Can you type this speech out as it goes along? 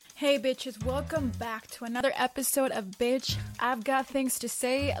Hey bitches, welcome back to another episode of Bitch, I've Got Things to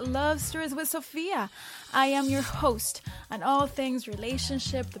Say, Love Stories with Sophia. I am your host on all things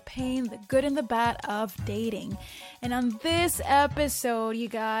relationship, the pain, the good and the bad of dating. And on this episode, you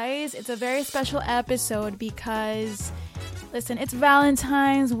guys, it's a very special episode because, listen, it's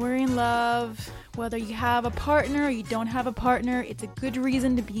Valentine's, we're in love. Whether you have a partner or you don't have a partner, it's a good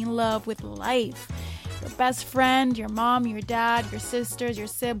reason to be in love with life. Your best friend, your mom, your dad, your sisters, your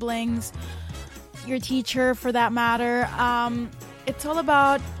siblings, your teacher for that matter. It's all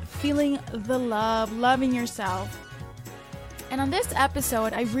about feeling the love, loving yourself. And on this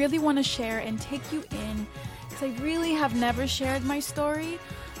episode, I really want to share and take you in, because I really have never shared my story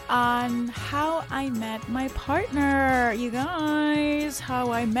on how I met my partner, you guys,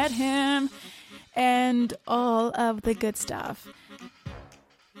 how I met him, and all of the good stuff.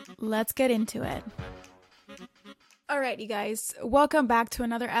 Let's get into it. Alright, you guys, welcome back to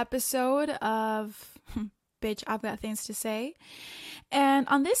another episode of Bitch, I've Got Things to Say. And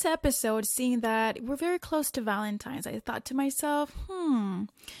on this episode, seeing that we're very close to Valentine's, I thought to myself,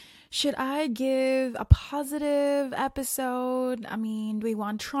 should I give a positive episode? I mean, do we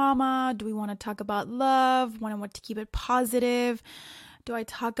want trauma? Do we want to talk about love? Want to keep it positive? Do I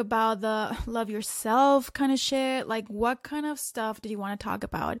talk about the love yourself kind of shit? Like, what kind of stuff do you want to talk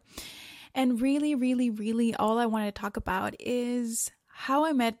about? And really, all I want to talk about is how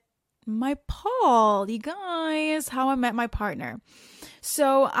I met my Paul, you guys, how I met my partner.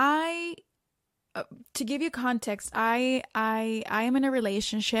 So to give you context, I am in a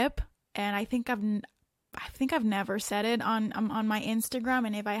relationship, and I think I've never said it on my Instagram,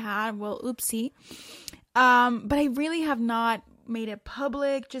 and if I had, well, oopsie. But I really have not made it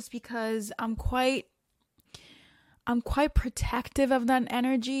public just because I'm quite protective of that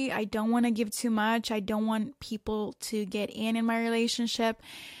energy. I don't want to give too much. I don't want people to get in my relationship.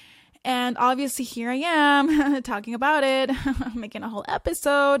 And obviously here I am talking about it, making a whole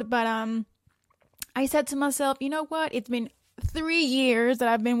episode. But I said to myself, you know what? It's been 3 years that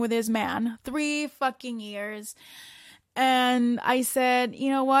I've been with this man. 3 fucking years. And I said, you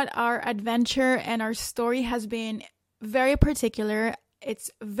know what? Our adventure and our story has been very particular.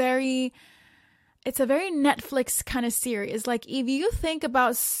 It's a very Netflix kind of series. Like, if you think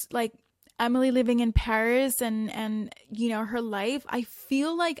about like Emily living in Paris and you know, her life, I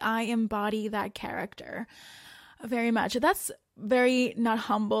feel like I embody that character very much. That's very not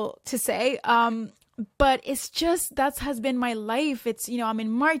humble to say. But it's just, that has been my life. It's, you know, I'm in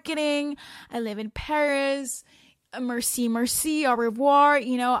marketing. I live in Paris. Merci, au revoir.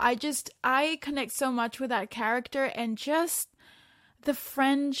 You know, I connect so much with that character, and just the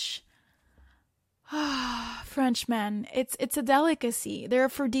Frenchmen, it's a delicacy. They're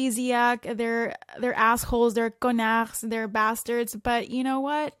aphrodisiac, they're assholes, they're connards, they're bastards, but you know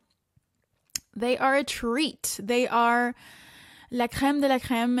what? They are a treat. They are la crème de la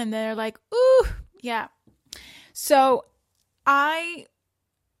crème, and they're like, ooh, yeah. So I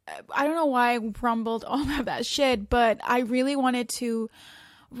don't know why I rumbled all of that shit, but I really wanted to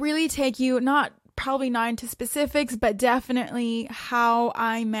really take you, probably not into specifics, but definitely how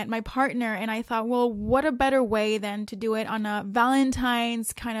I met my partner. And I thought, well, what a better way than to do it on a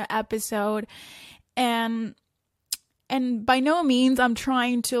Valentine's kind of episode. And by no means I'm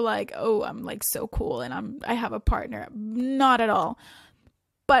trying to like, oh, I'm like so cool and I have a partner. Not at all.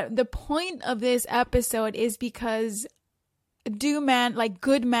 But the point of this episode is because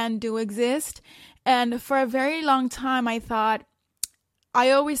good men do exist. And for a very long time I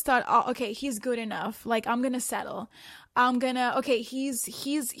always thought, oh, okay, he's good enough. Like, I'm gonna settle. Okay, he's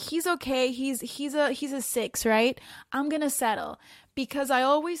okay. He's a 6, right? I'm gonna settle, because I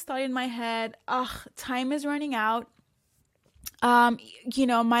always thought in my head, time is running out. You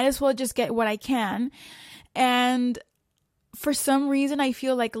know, might as well just get what I can. And for some reason, I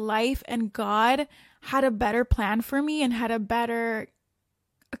feel like life and God had a better plan for me, and had a better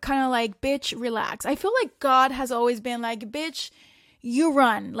kind of like, bitch, relax. I feel like God has always been like, bitch, you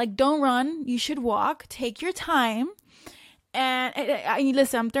run. Like, don't run. You should walk. Take your time. And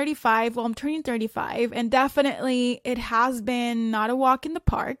listen, I'm 35. Well, I'm turning 35. And definitely it has been not a walk in the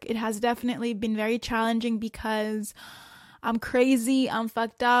park. It has definitely been very challenging because I'm crazy. I'm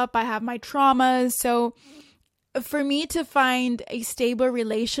fucked up. I have my traumas. So for me to find a stable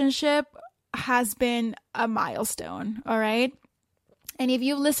relationship has been a milestone. All right. And if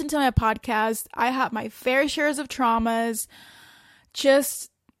you've listened to my podcast, I have my fair shares of traumas.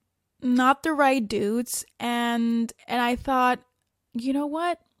 Just not the right dudes. And I thought, you know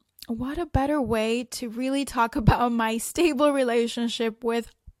what a better way to really talk about my stable relationship with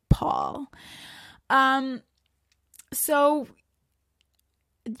Paul. So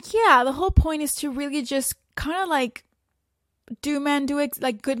yeah, the whole point is to really just kind of like good men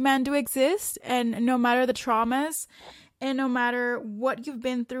do exist, and no matter the traumas and no matter what you've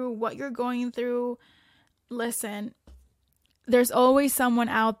been through, what you're going through, listen, there's always someone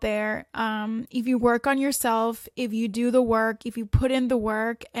out there. If you work on yourself, if you do the work, if you put in the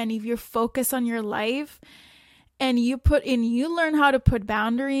work, and if you focus on your life, and you learn how to put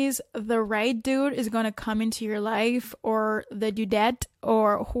boundaries, the right dude is going to come into your life, or the dudette,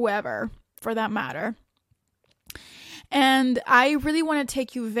 or whoever for that matter. And I really want to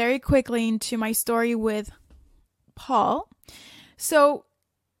take you very quickly into my story with Paul. So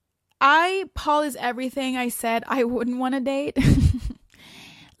Paul is everything I said I wouldn't want to date.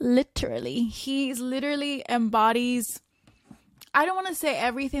 Literally. He literally embodies, I don't want to say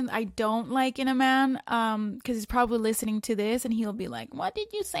everything I don't like in a man, because he's probably listening to this and he'll be like, what did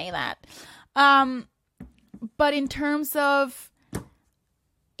you say that? But in terms of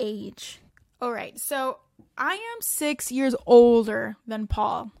age. All right. So I am 6 years older than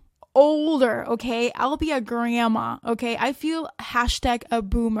Paul. Older, okay? I'll be a grandma, okay? I feel #a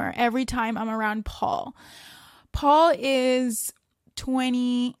boomer every time I'm around Paul. Paul is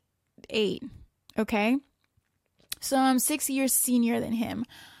 28, okay? So I'm 6 years senior than him.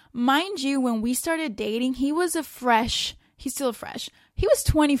 Mind you, when we started dating, he's still fresh. He was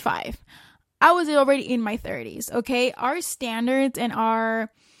 25. I was already in my 30s, okay? Our standards and our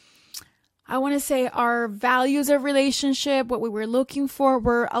values of relationship, what we were looking for,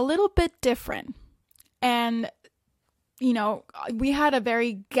 were a little bit different. And, you know, we had a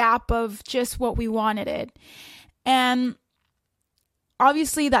very gap of just what we wanted it. And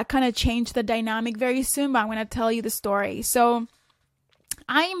obviously that kind of changed the dynamic very soon, but I'm going to tell you the story. So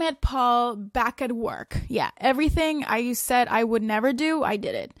I met Paul back at work. Yeah, everything I said I would never do, I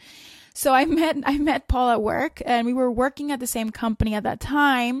did it. So I met Paul at work, and we were working at the same company at that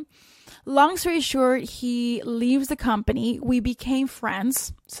time. Long story short, he leaves the company. We became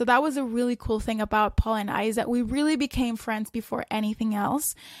friends. So that was a really cool thing about Paul and I, is that we really became friends before anything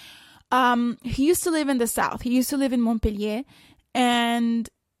else. He used to live in the South. He used to live in Montpellier, and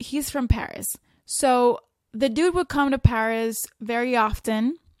he's from Paris. So the dude would come to Paris very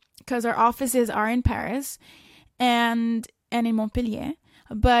often because our offices are in Paris and in Montpellier.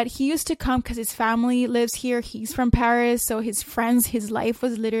 But he used to come because his family lives here. He's from Paris. So his life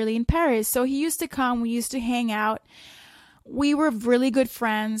was literally in Paris. So he used to come. We used to hang out. We were really good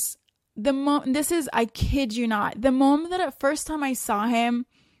friends. I kid you not. The moment that first time I saw him,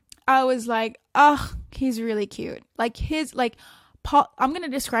 I was like, oh, he's really cute. Paul, I'm going to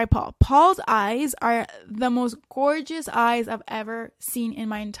describe Paul. Paul's eyes are the most gorgeous eyes I've ever seen in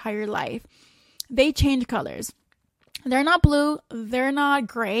my entire life. They change colors. They're not blue. They're not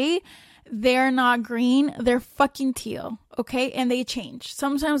gray. They're not green. They're fucking teal. Okay. And they change.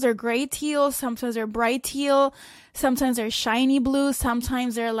 Sometimes they're gray teal. Sometimes they're bright teal. Sometimes they're shiny blue.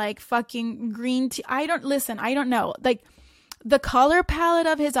 Sometimes they're like fucking green. I don't know. Like the color palette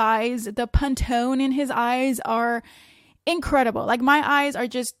of his eyes, the Pantone in his eyes are incredible. Like my eyes are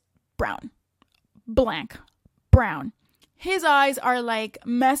just brown, blank, brown. His eyes are like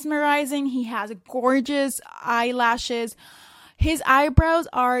mesmerizing. He has gorgeous eyelashes. His eyebrows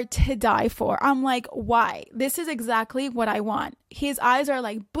are to die for. I'm like, why? This is exactly what I want. His eyes are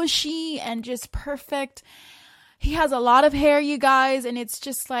like bushy and just perfect. He has a lot of hair, you guys, and it's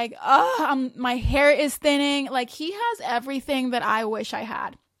just like, my hair is thinning. Like he has everything that I wish I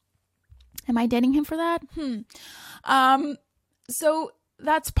had. Am I dating him for that? So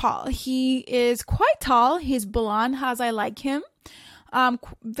that's Paul. He is quite tall. He's blonde as I like him.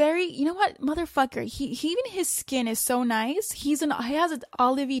 Very, you know what, motherfucker. He even his skin is so nice. He has an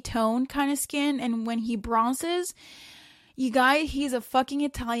olivey tone kind of skin, and when he bronzes, you guys, he's a fucking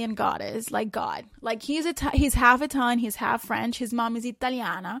Italian goddess, like God. Like he's half Italian, he's half French. His mom is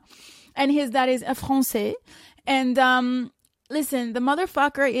Italiana, and his dad is a Français. And listen, the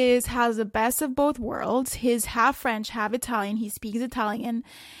motherfucker has the best of both worlds. He's half French, half Italian. He speaks Italian.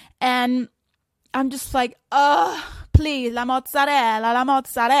 And I'm just like, please, la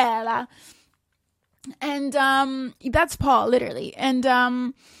mozzarella. And that's Paul, literally.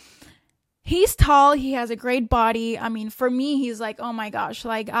 And he's tall. He has a great body. I mean, for me, he's like, oh my gosh.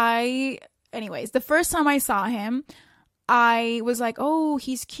 Anyways, the first time I saw him, I was like, oh,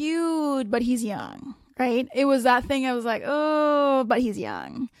 he's cute, but he's young. Right? It was that thing. I was like, oh, but he's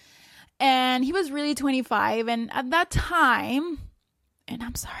young. And he was really 25. And at that time, and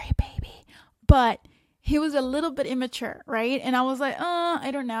I'm sorry, baby, but he was a little bit immature, right? And I was like, I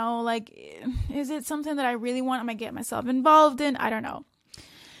don't know. Like, is it something that I really want? Am I getting myself involved in? I don't know.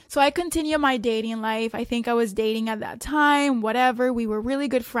 So I continue my dating life. I think I was dating at that time, whatever. We were really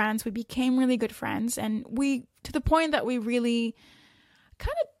good friends. We became really good friends. And to the point that we really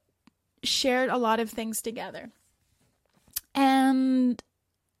kind of shared a lot of things together. And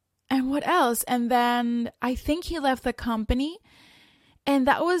what else? And then I think he left the company. And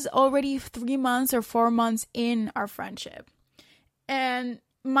that was already 3 months or 4 months in our friendship. And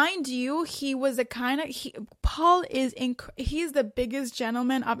mind you, he was Paul he's the biggest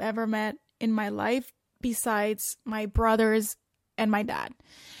gentleman I've ever met in my life, besides my brothers and my dad.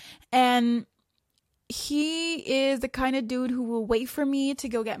 And he is the kind of dude who will wait for me to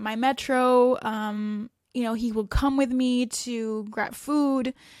go get my metro. He will come with me to grab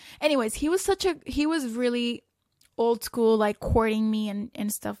food. Anyways, he was really old school, like courting me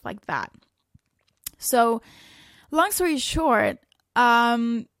and stuff like that. So long story short,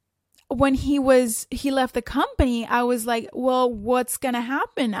 when he left the company, I was like, well, what's gonna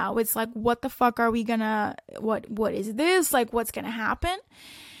happen now? It's like, what the fuck are we gonna, what is this? Like, what's gonna happen?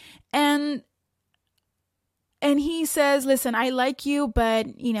 And he says, listen, I like you, but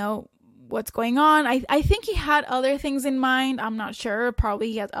what's going on? I think he had other things in mind. I'm not sure.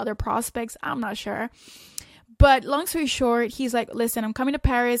 Probably he has other prospects. I'm not sure. But long story short, he's like, listen, I'm coming to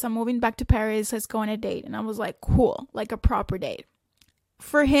Paris. I'm moving back to Paris. Let's go on a date. And I was like, cool, like a proper date.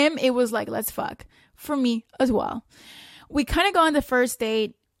 For him, it was like, let's fuck. For me as well. We kind of go on the first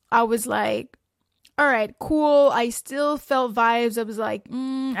date. I was like, all right, cool. I still felt vibes. I was like,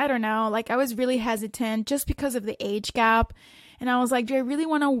 I don't know. Like, I was really hesitant just because of the age gap. And I was like, do I really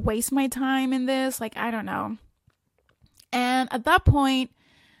want to waste my time in this? Like, I don't know. And at that point,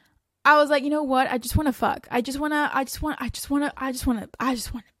 I was like, you know what? I just want to fuck. I just want to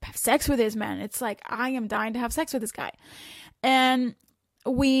have sex with this man. It's like, I am dying to have sex with this guy. And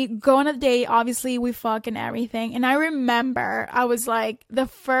we go on a date. Obviously, we fuck and everything. And I remember I was like, the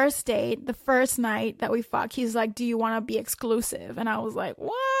first date, the first night that we fuck, he's like, do you want to be exclusive? And I was like,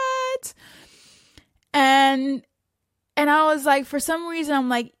 what? And I was like, for some reason, I'm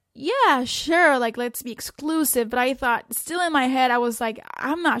like, yeah, sure, like, let's be exclusive. But I thought, still in my head, I was like,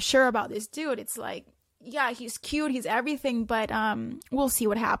 I'm not sure about this dude. It's like, yeah, he's cute, he's everything, but we'll see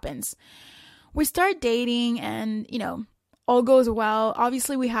what happens. We start dating and, all goes well.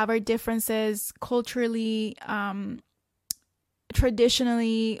 Obviously, we have our differences culturally,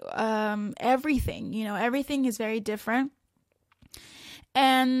 traditionally, everything, everything is very different.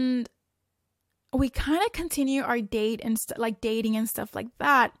 And we kind of continue our date and dating and stuff like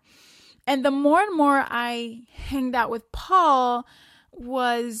that. And the more and more I hanged out with Paul,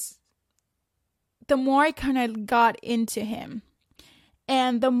 the more I kind of got into him.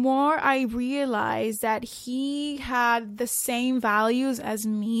 And the more I realized that he had the same values as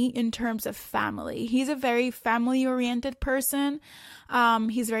me in terms of family. He's a very family-oriented person.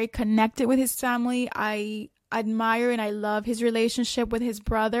 He's very connected with his family. I admire and I love his relationship with his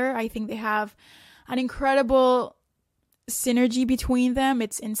brother. I think they have an incredible synergy between them.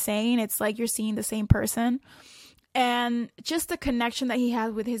 It's insane. It's like you're seeing the same person. And just the connection that he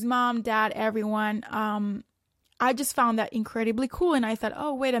has with his mom, dad, everyone. I just found that incredibly cool. And I thought,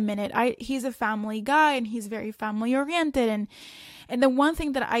 oh, wait a minute. He's a family guy and he's very family oriented. And the one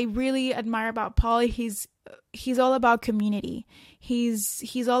thing that I really admire about Paul, he's all about community.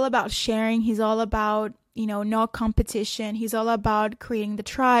 He's all about sharing. He's all about, no competition. He's all about creating the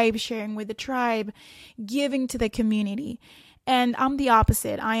tribe, sharing with the tribe, giving to the community. And I'm the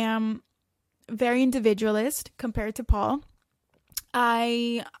opposite. I am very individualist compared to Paul.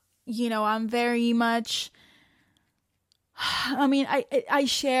 I'm very much, I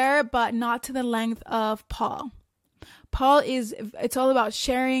share, but not to the length of Paul. Paul it's all about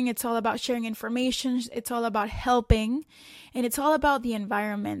sharing. It's all about sharing information. It's all about helping. And it's all about the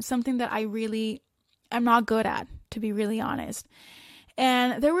environment, something that I'm not good at, to be really honest.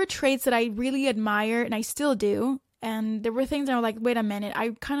 And there were traits that I really admire, and I still do. And there were things that I was like, wait a minute, I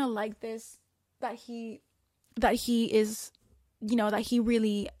kind of like this, that he is, that he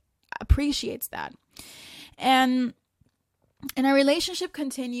really appreciates that. And our relationship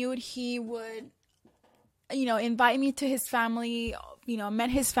continued. He would, invite me to his family, met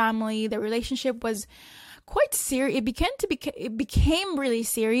his family. The relationship was quite serious. It became really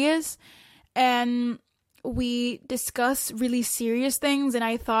serious. And we discussed really serious things. And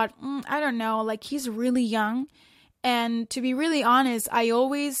I thought, I don't know, like, he's really young. And to be really honest, I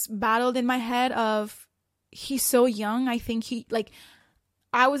always battled in my head of, he's so young. I think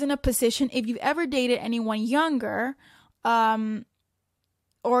I was in a position, if you've ever dated anyone younger, or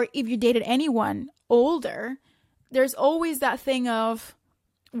if you dated anyone older, there's always that thing of,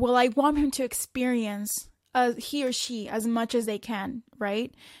 well, I want him to experience he or she as much as they can,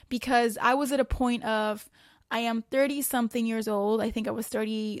 right? Because I was at a point of, I am 30 something years old. I think I was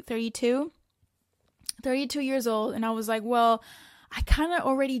 32 years old. And I was like, well, I kind of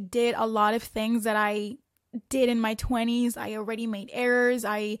already did a lot of things that I did in my 20s. I already made errors.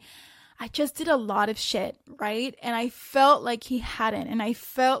 I just did a lot of shit, right? And I felt like he hadn't. And I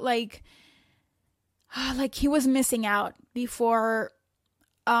felt like he was missing out before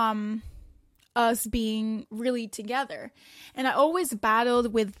us being really together. And I always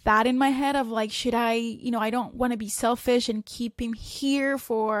battled with that in my head of like, should I, I don't want to be selfish and keep him here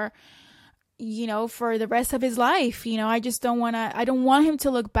for the rest of his life. I just don't want him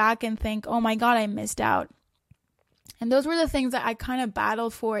to look back and think, oh my God, I missed out. And those were the things that I kind of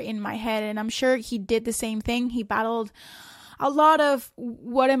battled for in my head. And I'm sure he did the same thing. He battled a lot of,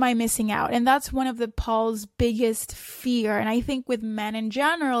 what am I missing out? And that's one of Paul's biggest fear. And I think with men in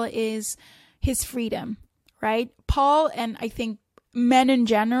general is his freedom, right? Paul, and I think men in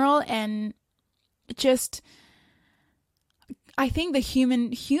general, and just, I think the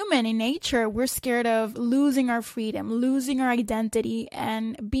human in nature, we're scared of losing our freedom, losing our identity,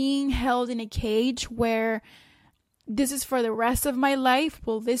 and being held in a cage where this is for the rest of my life.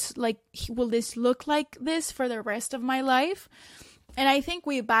 Will this look like this for the rest of my life? And I think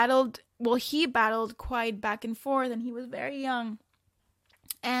he battled quite back and forth, and he was very young.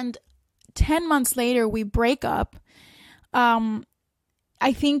 And 10 months later, we break up. I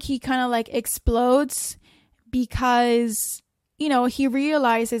think he kind of like explodes because, he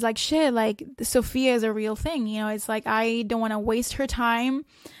realizes like, shit, like Sophia is a real thing. It's like, I don't want to waste her time.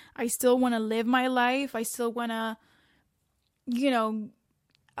 I still want to live my life. I still want to,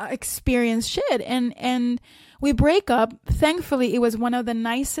 experience shit. And we break up. Thankfully, it was one of the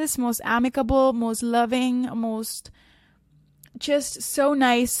nicest, most amicable, most loving, most just so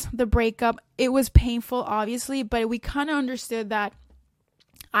nice, the breakup. It was painful, obviously, but we kind of understood that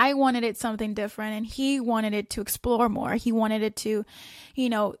I wanted it something different and he wanted it to explore more. He wanted it to,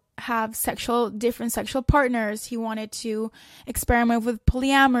 have different sexual partners. He wanted to experiment with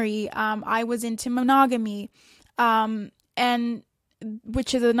polyamory. I was into monogamy, and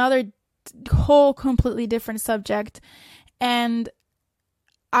which is another whole completely different subject. And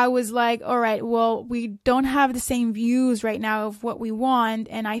I was like, all right, well, we don't have the same views right now of what we want.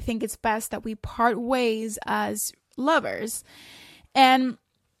 And I think it's best that we part ways as lovers. And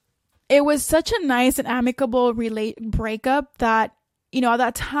it was such a nice and amicable breakup that, at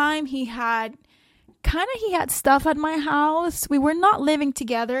that time he had stuff at my house. We were not living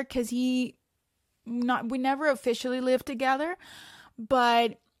together because we never officially lived together,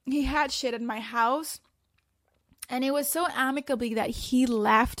 but he had shit at my house. And it was so amicably that he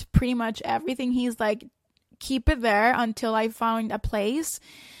left pretty much everything. He's like, keep it there until I found a place.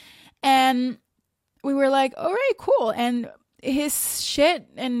 And we were like, all right, cool. And his shit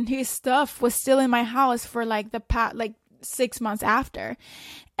and his stuff was still in my house for like the past 6 months after.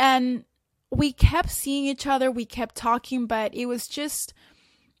 And we kept seeing each other. We kept talking, but it was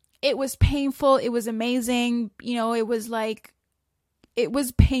painful. It was amazing. It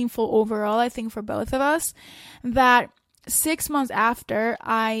was painful overall, I think, for both of us. That 6 months after,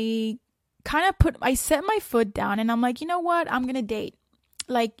 I set my foot down and I'm like, you know what? I'm going to date.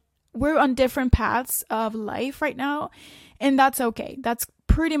 Like, we're on different paths of life right now. And that's okay. That's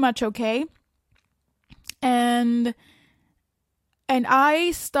pretty much okay. And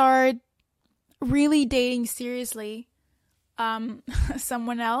I start really dating seriously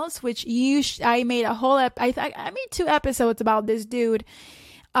someone else, which I made a whole I made 2 episodes about this dude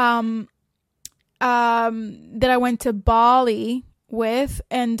that I went to Bali with,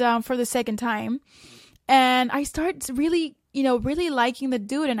 and for the second time. And I started really liking the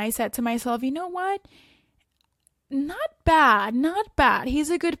dude, and I said to myself, you know what? Not bad. He's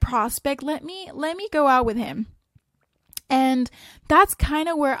a good prospect. Let me go out with him. And that's kind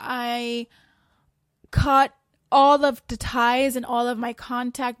of where I cut all of the ties and all of my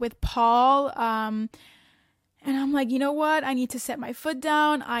contact with Paul. And I'm like, you know what? I need to set my foot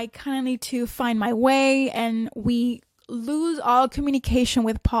down. I kind of need to find my way. And we lose all communication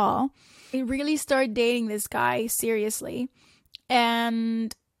with Paul. I really started dating this guy seriously.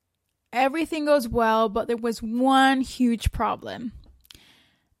 And everything goes well, but there was one huge problem.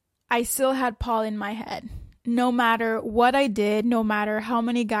 I still had Paul in my head. No matter what I did, no matter how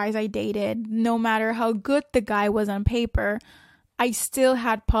many guys I dated, no matter how good the guy was on paper, I still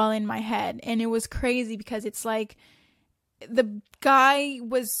had Paul in my head. And it was crazy because it's like the guy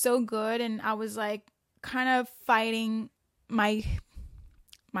was so good and I was like kind of fighting my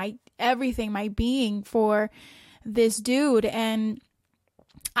everything, my being for this dude. And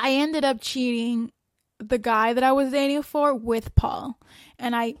I ended up cheating the guy that I was dating for with Paul.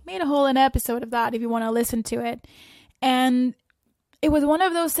 And I made a whole episode of that if you want to listen to it. And it was one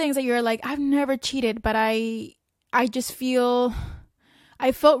of those things that you're like, I've never cheated, but I just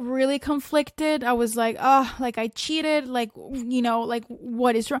I felt really conflicted. I was like, oh, like I cheated, like, you know, like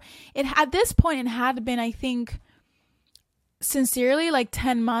what is wrong? At this point, it had been, I think, sincerely, like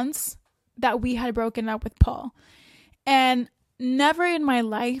 10 months that we had broken up with Paul. And never in my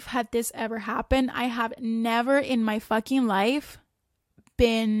life had this ever happened. I have never in my fucking life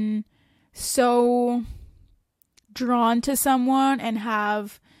been so drawn to someone and I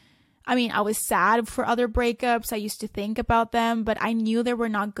was sad for other breakups. I used to think about them, but I knew they were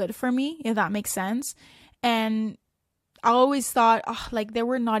not good for me, if that makes sense. And I always thought, oh, like they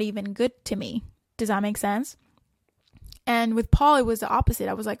were not even good to me. Does that make sense? And with Paul, it was the opposite.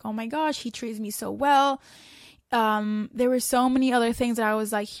 I was like, oh my gosh, he treats me so well. There were so many other things that I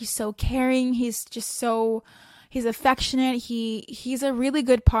was like, he's so caring. He's affectionate. He's a really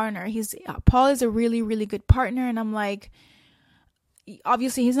good partner. Paul is a really, really good partner. And I'm like,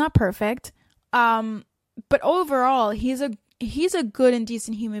 obviously he's not perfect. But overall, he's a good and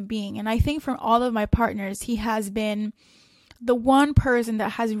decent human being. And I think from all of my partners, he has been the one person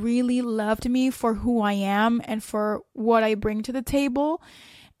that has really loved me for who I am and for what I bring to the table,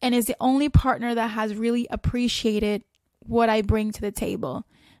 and is the only partner that has really appreciated what I bring to the table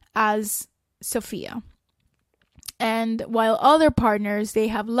as Sophia. And while other partners, they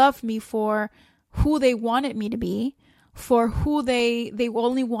have loved me for who they wanted me to be, for who they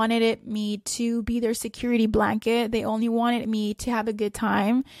only wanted me to be their security blanket. They only wanted me to have a good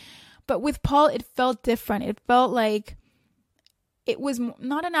time. But with Paul, it felt different. It felt like it was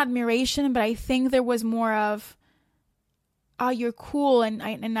not an admiration, but I think there was more of, oh, you're cool, and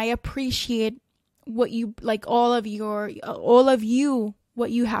I appreciate what you like, all of you,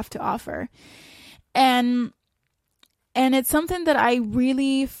 what you have to offer. And it's something that I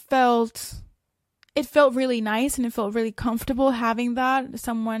really felt. It felt really nice, and it felt really comfortable having that,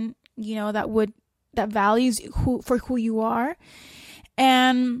 someone, you know, that values who you are.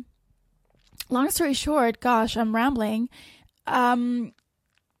 And long story short, gosh, I'm rambling.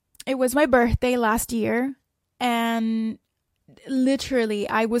 It was my birthday last year, and literally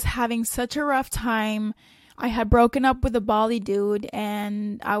I was having such a rough time. I had broken up with a Bali dude,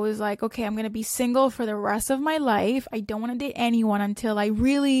 and I was like, okay, I'm going to be single for the rest of my life. I don't want to date anyone until I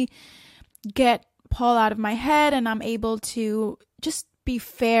really get Paul out of my head and I'm able to just be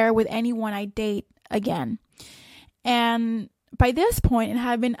fair with anyone I date again. And by this point, it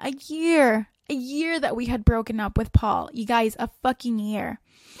had been a year that we had broken up with Paul. You guys, a fucking year.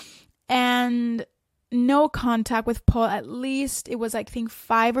 And no contact with Paul. At least it was, I think,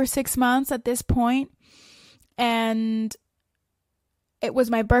 5 or 6 months at this point. And it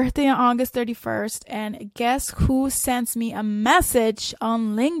was my birthday on August 31st. And guess who sends me a message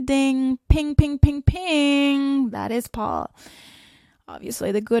on LinkedIn? Ping, ping, ping, ping. That is Paul.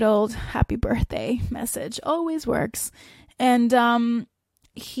 Obviously, the good old happy birthday message always works. And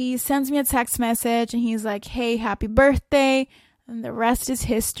he sends me a text message and he's like, hey, happy birthday. And the rest is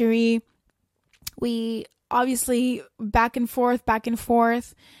history. We obviously back and forth,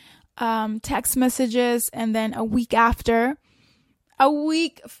 text messages. And then a week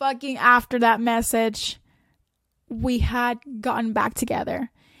fucking after that message, we had gotten back together.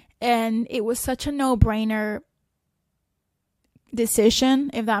 And it was such a no-brainer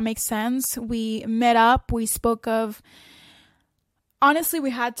decision, if that makes sense. We met up, we spoke of, honestly, we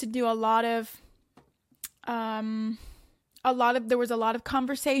had to do there was a lot of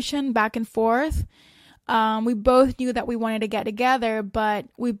conversation back and forth. We both knew that we wanted to get together, but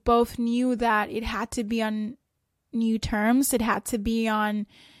we both knew that it had to be on new terms. It had to be on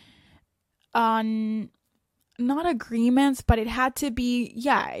not agreements, but it had to be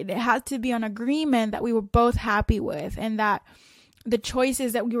on agreement that we were both happy with, and that the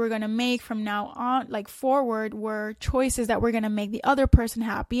choices that we were going to make from now on, like forward, were choices that were going to make the other person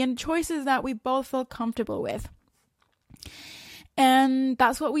happy and choices that we both felt comfortable with. And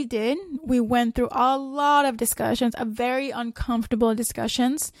that's what we did. We went through a lot of discussions, a very uncomfortable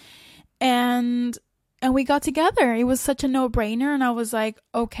discussions, and we got together. It was such a no-brainer, and I was like,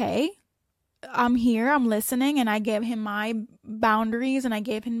 okay, I'm here, I'm listening. And I gave him my boundaries, and I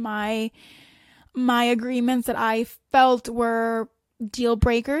gave him my agreements that I felt were deal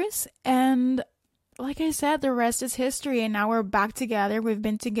breakers. And like I said, the rest is history. And now we're back together. We've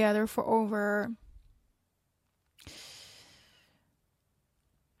been together for over,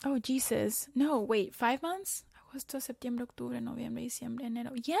 oh Jesus, no, wait, 5 months? Agosto, septiembre, octubre, noviembre, diciembre,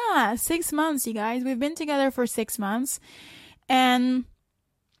 enero. Yeah, 6 months, you guys. We've been together for 6 months. And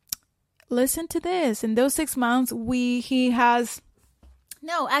listen to this. In those 6 months,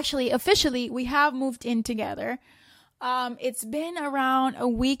 officially, we have moved in together. It's been around a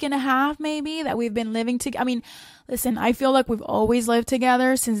week and a half, maybe, that we've been living together. I mean, listen, I feel like we've always lived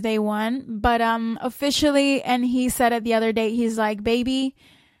together since day one, but, officially, and he said it the other day, he's like, baby,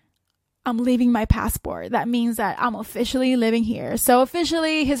 I'm leaving my passport. That means that I'm officially living here. So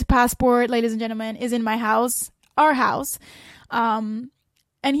officially, his passport, ladies and gentlemen, is in my house, our house. And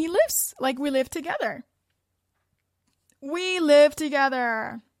he lives, like, we live together. We live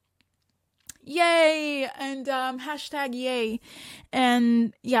together. Yay. And hashtag yay.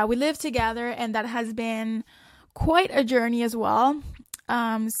 And yeah, we live together, and that has been quite a journey as well.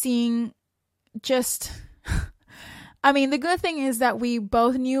 Seeing just I mean, the good thing is that we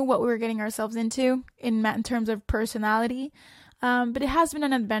both knew what we were getting ourselves into in terms of personality. But it has been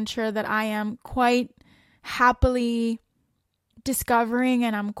an adventure that I am quite happily discovering,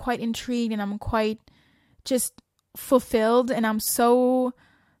 and I'm quite intrigued, and I'm quite just fulfilled, and I'm so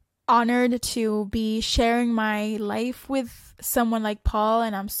honored to be sharing my life with someone like Paul,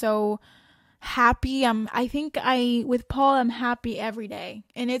 and I'm so happy. With Paul, I'm happy every day,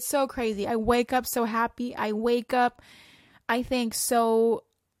 and it's so crazy. I wake up so happy. I think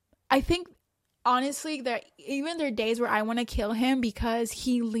honestly, there are days where I want to kill him because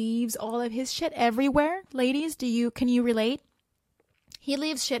he leaves all of his shit everywhere. Ladies, can you relate? He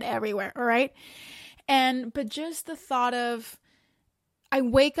leaves shit everywhere, all right? But just the thought of, I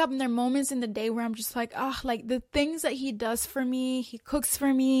wake up and there are moments in the day where I'm just like, like the things that he does for me, he cooks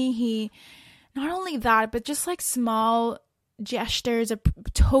for me, not only that, but just like small gestures,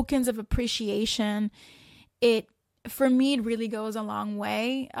 tokens of appreciation. For me, it really goes a long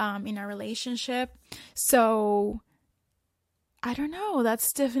way in our relationship. So I don't know,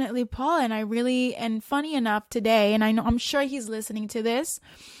 that's definitely Paul. And funny enough today, and I'm sure he's listening to this,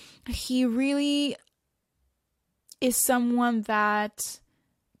 he really is someone that,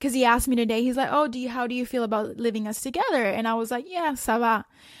 because he asked me today, he's like, how do you feel about living us together? And I was like, yeah, ça va.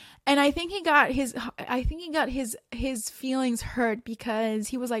 And I think he got his feelings hurt, because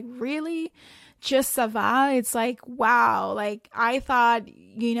he was like, really? Just ça va? It's like, wow, like I thought,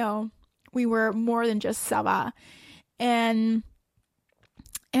 we were more than just ça va. And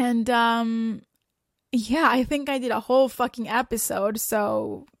yeah, I think I did a whole fucking episode.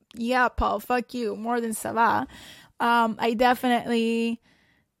 So yeah, Paul, fuck you, more than ça va.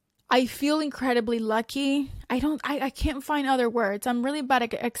 I feel incredibly lucky. I can't find other words. I'm really bad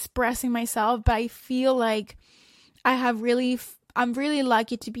at expressing myself, but I feel like I'm really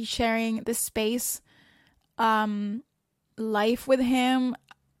lucky to be sharing this space, life with him.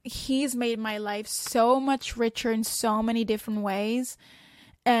 He's made my life so much richer in so many different ways.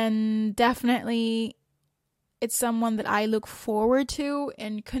 And definitely it's someone that I look forward to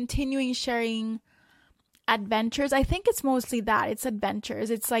and continuing sharing adventures. I think it's mostly that. It's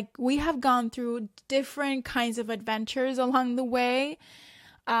adventures. It's like we have gone through different kinds of adventures along the way.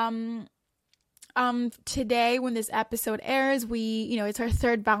 Today, when this episode airs, it's our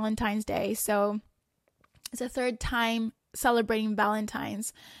third Valentine's Day. So it's a third time celebrating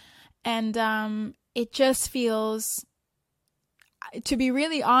Valentine's. And it just feels, to be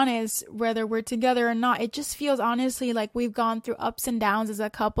really honest, whether we're together or not, it just feels honestly like we've gone through ups and downs as a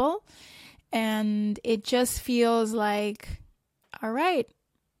couple. And it just feels like, all right.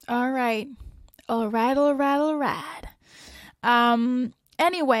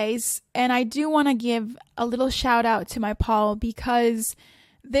 Anyways, and I do want to give a little shout out to my Paul, because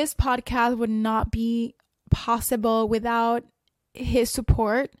this podcast would not be possible without his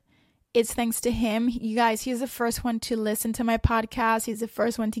support. It's thanks to him. You guys, he's the first one to listen to my podcast. He's the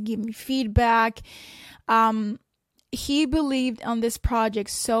first one to give me feedback. He believed on this project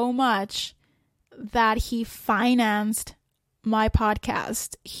so much that he financed my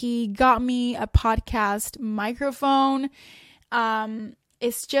podcast. He got me a podcast microphone.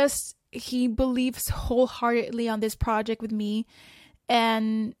 It's just, he believes wholeheartedly on this project with me,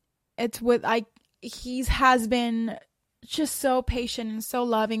 and he has been just so patient and so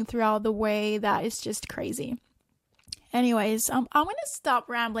loving throughout the way that it's just crazy. Anyways, I'm gonna stop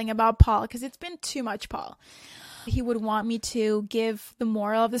rambling about Paul, because it's been too much Paul. He would want me to give the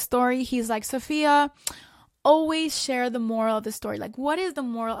moral of the story. He's like, Sophia, always share the moral of the story. Like, what is the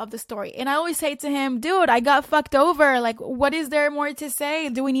moral of the story? And I always say to him, dude, I got fucked over. Like, what is there more to say?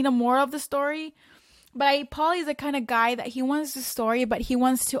 Do we need a moral of the story? But Paul is the kind of guy that he wants the story, but he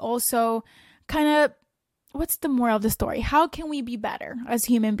wants to also kind of, what's the moral of the story? How can we be better as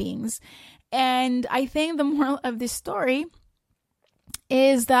human beings? And I think the moral of this story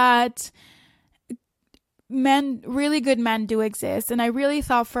is that really good men do exist. And I really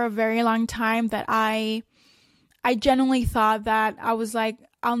thought for a very long time that I genuinely thought that I was like,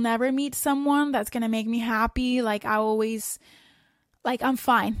 I'll never meet someone that's going to make me happy. Like I'm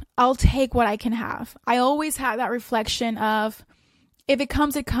fine. I'll take what I can have. I always had that reflection of, if it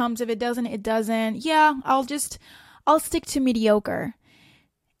comes, it comes. If it doesn't, it doesn't. Yeah, I'll stick to mediocre.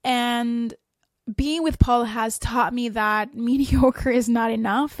 And being with Paul has taught me that mediocre is not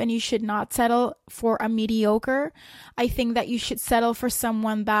enough, and you should not settle for a mediocre. I think that you should settle for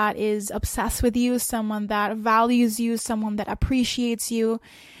someone that is obsessed with you, someone that values you, someone that appreciates you.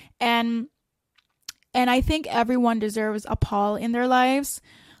 And I think everyone deserves a Paul in their lives.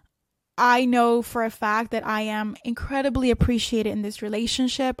 I know for a fact that I am incredibly appreciated in this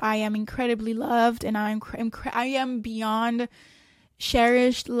relationship. I am incredibly loved, and I am beyond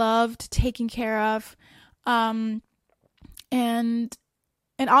cherished, loved, taken care of. And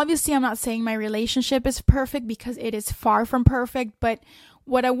obviously I'm not saying my relationship is perfect, because it is far from perfect. But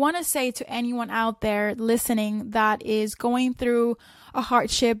what I want to say to anyone out there listening that is going through a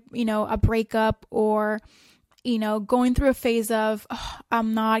hardship, a breakup, or going through a phase of, oh,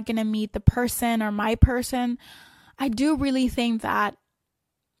 I'm not going to meet the person or my person, I do really think that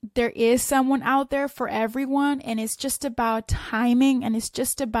there is someone out there for everyone, and it's just about timing, and it's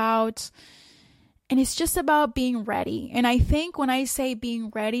just about being ready. And I think when I say being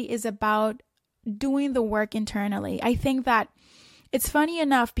ready is about doing the work internally. I think that it's funny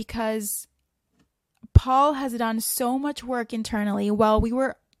enough because Paul has done so much work internally while we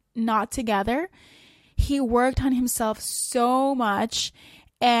were not together. He worked on himself so much,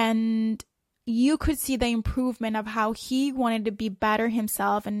 and you could see the improvement of how he wanted to be better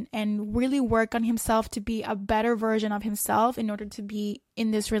himself and really work on himself to be a better version of himself in order to be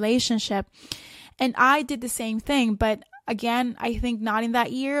in this relationship. And I did the same thing, but again, I think not in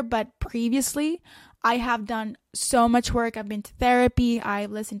that year, but previously, I have done so much work. I've been to therapy,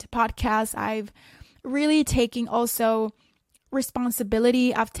 I've listened to podcasts, I've really taken also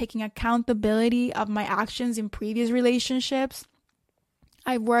responsibility of taking accountability of my actions in previous relationships.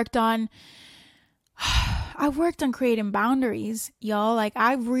 I've worked on creating boundaries, y'all. Like,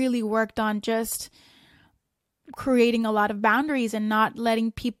 I've really worked on just creating a lot of boundaries and not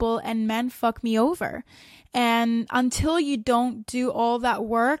letting people and men fuck me over. And until you don't do all that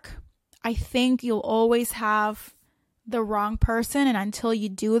work, I think you'll always have the wrong person. And until you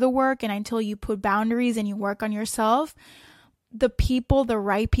do the work and until you put boundaries and you work on yourself, the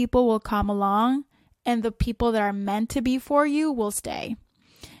right people will come along, and the people that are meant to be for you will stay.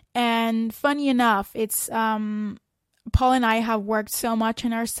 And funny enough, it's Paul and I have worked so much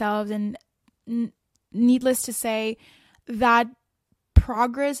on ourselves, and needless to say, that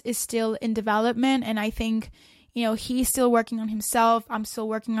progress is still in development. And I think, he's still working on himself. I'm still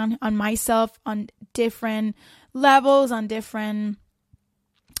working on myself on different levels, on different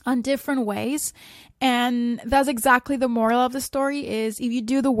ways. And that's exactly the moral of the story is, if you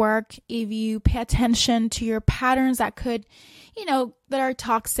do the work, if you pay attention to your patterns that could, that are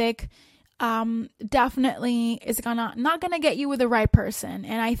toxic, definitely is not gonna get you with the right person.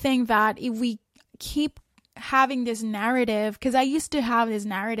 And I think that if we keep having this narrative, because I used to have this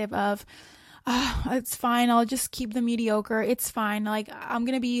narrative of, oh, it's fine, I'll just keep the mediocre, it's fine, like, I'm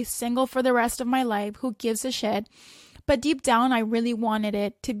gonna be single for the rest of my life, who gives a shit? But deep down, I really wanted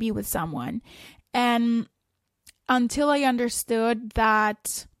it to be with someone. And until I understood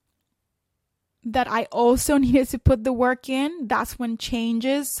that I also needed to put the work in, that's when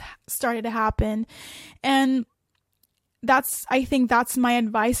changes started to happen. And I think that's my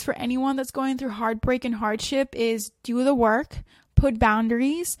advice for anyone that's going through heartbreak and hardship is do the work, put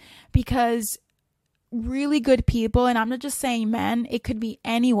boundaries, because really good people, and I'm not just saying men, it could be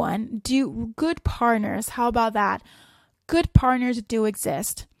anyone, good partners. How about that? Good partners do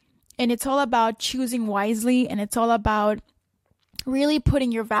exist. And it's all about choosing wisely, and it's all about really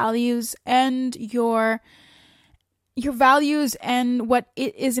putting your values and your values and what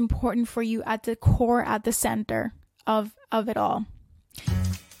it is important for you at the core, at the center of it all.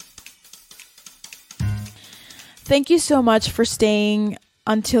 Thank you so much for staying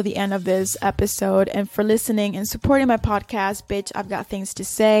until the end of this episode and for listening and supporting my podcast. Bitch, I've got things to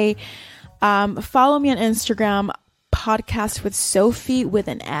say. Follow me on Instagram, podcast with Sophie with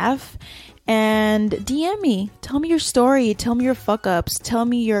an F, and DM me. Tell me your story. Tell me your fuck ups. Tell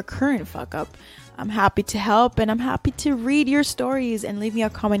me your current fuck up. I'm happy to help, and I'm happy to read your stories and leave me a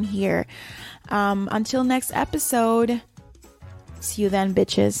comment here. Until next episode, see you then,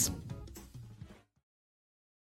 bitches.